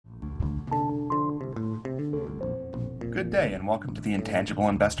Good day and welcome to the Intangible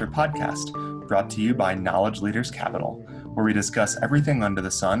Investor Podcast, brought to you by Knowledge Leaders Capital, where we discuss everything under the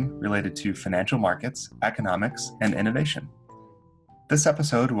sun related to financial markets, economics, and innovation. This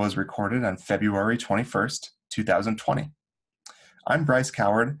episode was recorded on February 21st, 2020. I'm Bryce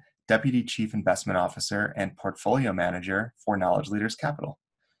Coward, Deputy Chief Investment Officer and Portfolio Manager for Knowledge Leaders Capital.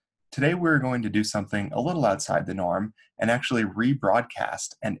 Today we're going to do something a little outside the norm and actually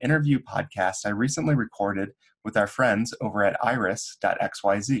rebroadcast an interview podcast I recently recorded with our friends over at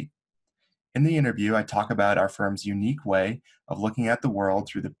iris.xyz. In the interview, I talk about our firm's unique way of looking at the world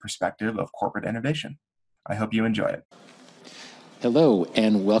through the perspective of corporate innovation. I hope you enjoy it. Hello,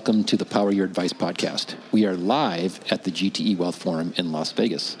 and welcome to the Power Your Advice podcast. We are live at the GTE Wealth Forum in Las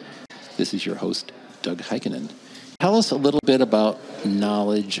Vegas. This is your host, Doug Heikkinen. Tell us a little bit about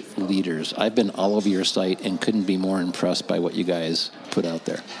Knowledge Leaders. I've been all over your site and couldn't be more impressed by what you guys put out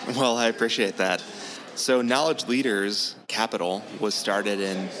there. Well, I appreciate that. So Knowledge Leaders Capital was started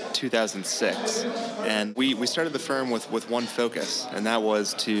in 2006, and we started the firm with one focus, and that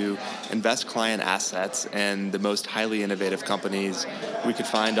was to invest client assets in the most highly innovative companies we could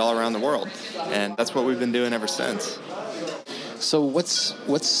find all around the world, and that's what we've been doing ever since. So what's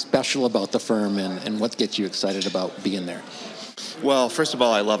special about the firm and what gets you excited about being there? Well, first of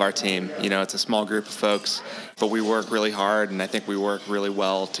all, I love our team. You know, it's a small group of folks, but we work really hard, and I think we work really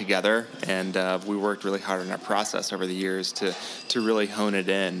well together, and we worked really hard on our process over the years to really hone it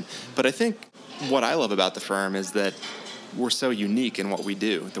in. But I think what I love about the firm is that we're so unique in what we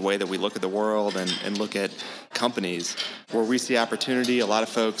do, the way that we look at the world and look at companies. Where we see opportunity, a lot of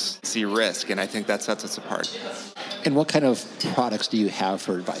folks see risk, and I think that sets us apart. And what kind of products do you have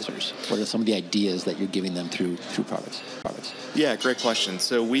for advisors? What are some of the ideas that you're giving them through products? Yeah, great question.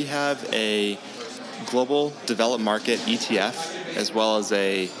 So we have a global developed market ETF as well as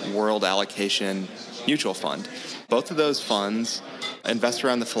a world allocation mutual fund. Both of those funds invest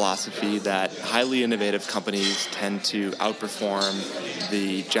around the philosophy that highly innovative companies tend to outperform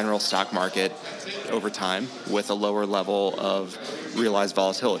the general stock market over time with a lower level of realized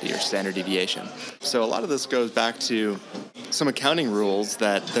volatility or standard deviation. So a lot of this goes back to some accounting rules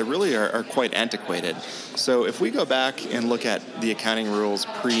that really are quite antiquated. So if we go back and look at the accounting rules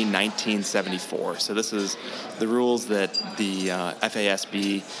pre-1974, so this is the rules that the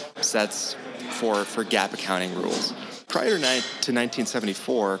FASB sets for GAAP accounting rules. Prior to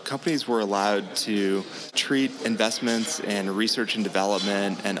 1974, companies were allowed to treat investments in research and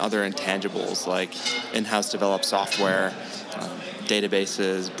development and other intangibles like in-house developed software,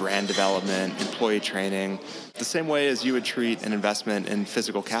 databases, brand development, employee training, the same way as you would treat an investment in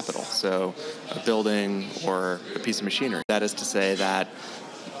physical capital, so a building or a piece of machinery. That is to say that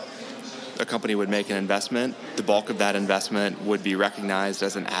a company would make an investment, the bulk of that investment would be recognized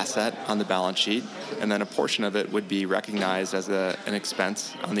as an asset on the balance sheet, and then a portion of it would be recognized as an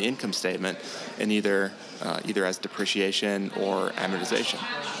expense on the income statement, and either as depreciation or amortization.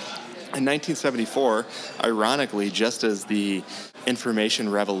 In 1974, ironically, just as the information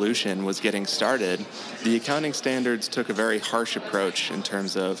revolution was getting started, the accounting standards took a very harsh approach in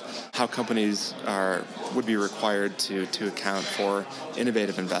terms of how companies would be required to account for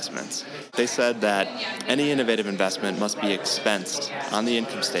innovative investments. They said that any innovative investment must be expensed on the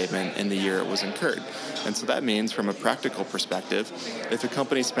income statement in the year it was incurred. And so that means, from a practical perspective, if a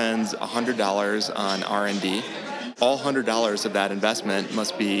company spends $100 on R&D, all $100 of that investment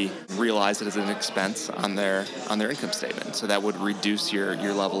must be realized as an expense on their income statement. So that would reduce your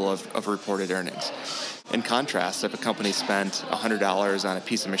level of reported earnings. In contrast, if a company spent $100 on a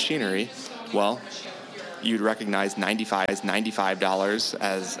piece of machinery, well, you'd recognize $95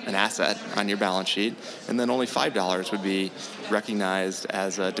 as an asset on your balance sheet, and then only $5 would be recognized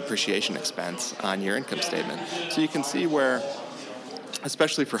as a depreciation expense on your income statement. So you can see where,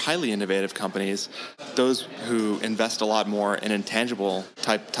 especially for highly innovative companies, those who invest a lot more in intangible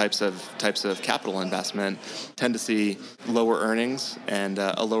types of capital investment tend to see lower earnings and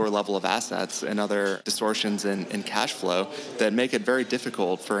a lower level of assets and other distortions in cash flow that make it very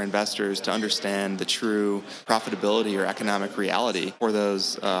difficult for investors to understand the true profitability or economic reality for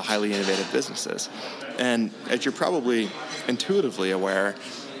those highly innovative businesses. And as you're probably intuitively aware,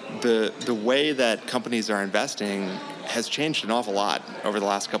 the way that companies are investing has changed an awful lot over the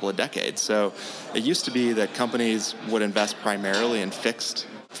last couple of decades. So it used to be that companies would invest primarily in fixed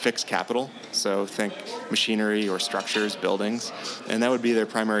capital, so think machinery or structures, buildings, and that would be their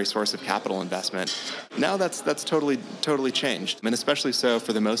primary source of capital investment. Now that's totally changed, and especially so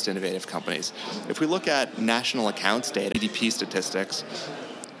for the most innovative companies. If we look at national accounts data, GDP statistics,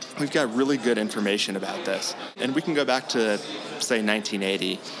 we've got really good information about this. And we can go back to, say,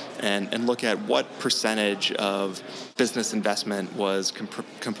 1980 and look at what percentage of business investment was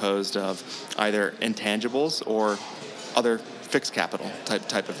composed of either intangibles or other fixed capital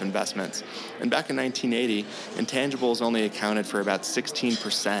type of investments. And back in 1980, intangibles only accounted for about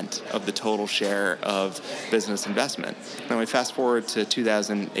 16% of the total share of business investment. Now we fast forward to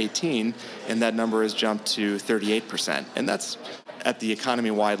 2018, and that number has jumped to 38%. And that's at the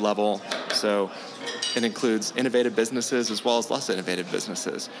economy-wide level. So it includes innovative businesses as well as less innovative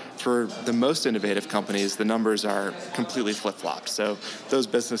businesses. For the most innovative companies, the numbers are completely flip-flopped. So those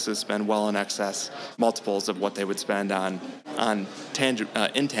businesses spend well in excess multiples of what they would spend on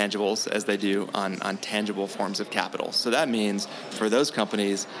intangibles as they do on tangible forms of capital. So that means for those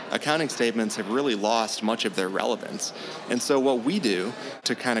companies, accounting statements have really lost much of their relevance. And so what we do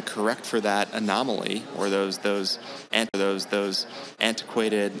to kind of correct for that anomaly or those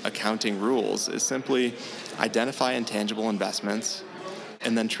antiquated accounting rules is simply identify intangible investments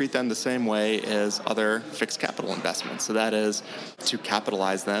and then treat them the same way as other fixed capital investments. So that is to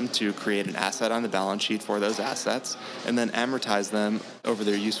capitalize them, to create an asset on the balance sheet for those assets, and then amortize them over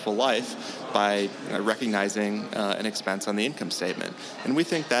their useful life by recognizing an expense on the income statement. And we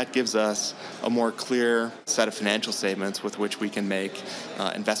think that gives us a more clear set of financial statements with which we can make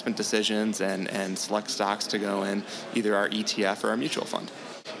investment decisions and select stocks to go in either our ETF or our mutual fund.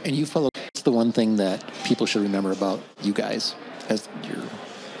 And you follow, what's the one thing that people should remember about you guys as you're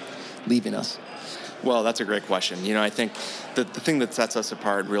leaving us? Well, that's a great question. I think the thing that sets us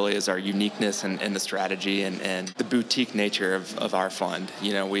apart really is our uniqueness and the strategy and the boutique nature of our fund,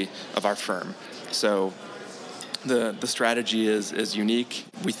 of our firm. So the strategy is unique.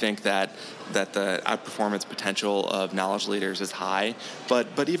 We think that the outperformance potential of knowledge leaders is high,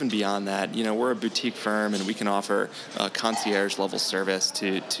 but even beyond that, we're a boutique firm and we can offer concierge level service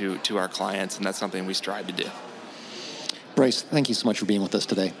to our clients, and that's something we strive to do. Bryce, thank you so much for being with us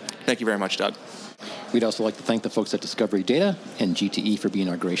today. Thank you very much, Doug. We'd also like to thank the folks at Discovery Data and GTE for being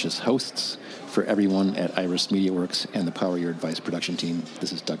our gracious hosts. For everyone at Iris MediaWorks and the Power Your Advice production team,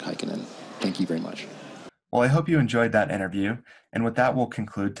 this is Doug Heikkinen. Thank you very much. Well, I hope you enjoyed that interview, and with that, we'll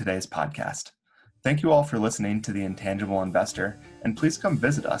conclude today's podcast. Thank you all for listening to The Intangible Investor, and please come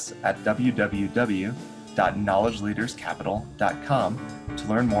visit us at www.knowledgeleaderscapital.com to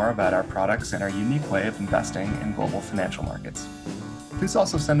learn more about our products and our unique way of investing in global financial markets. Please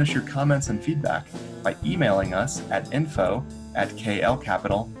also send us your comments and feedback by emailing us at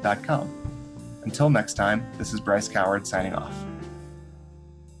info@klcapital.com. Until next time, this is Bryce Coward signing off.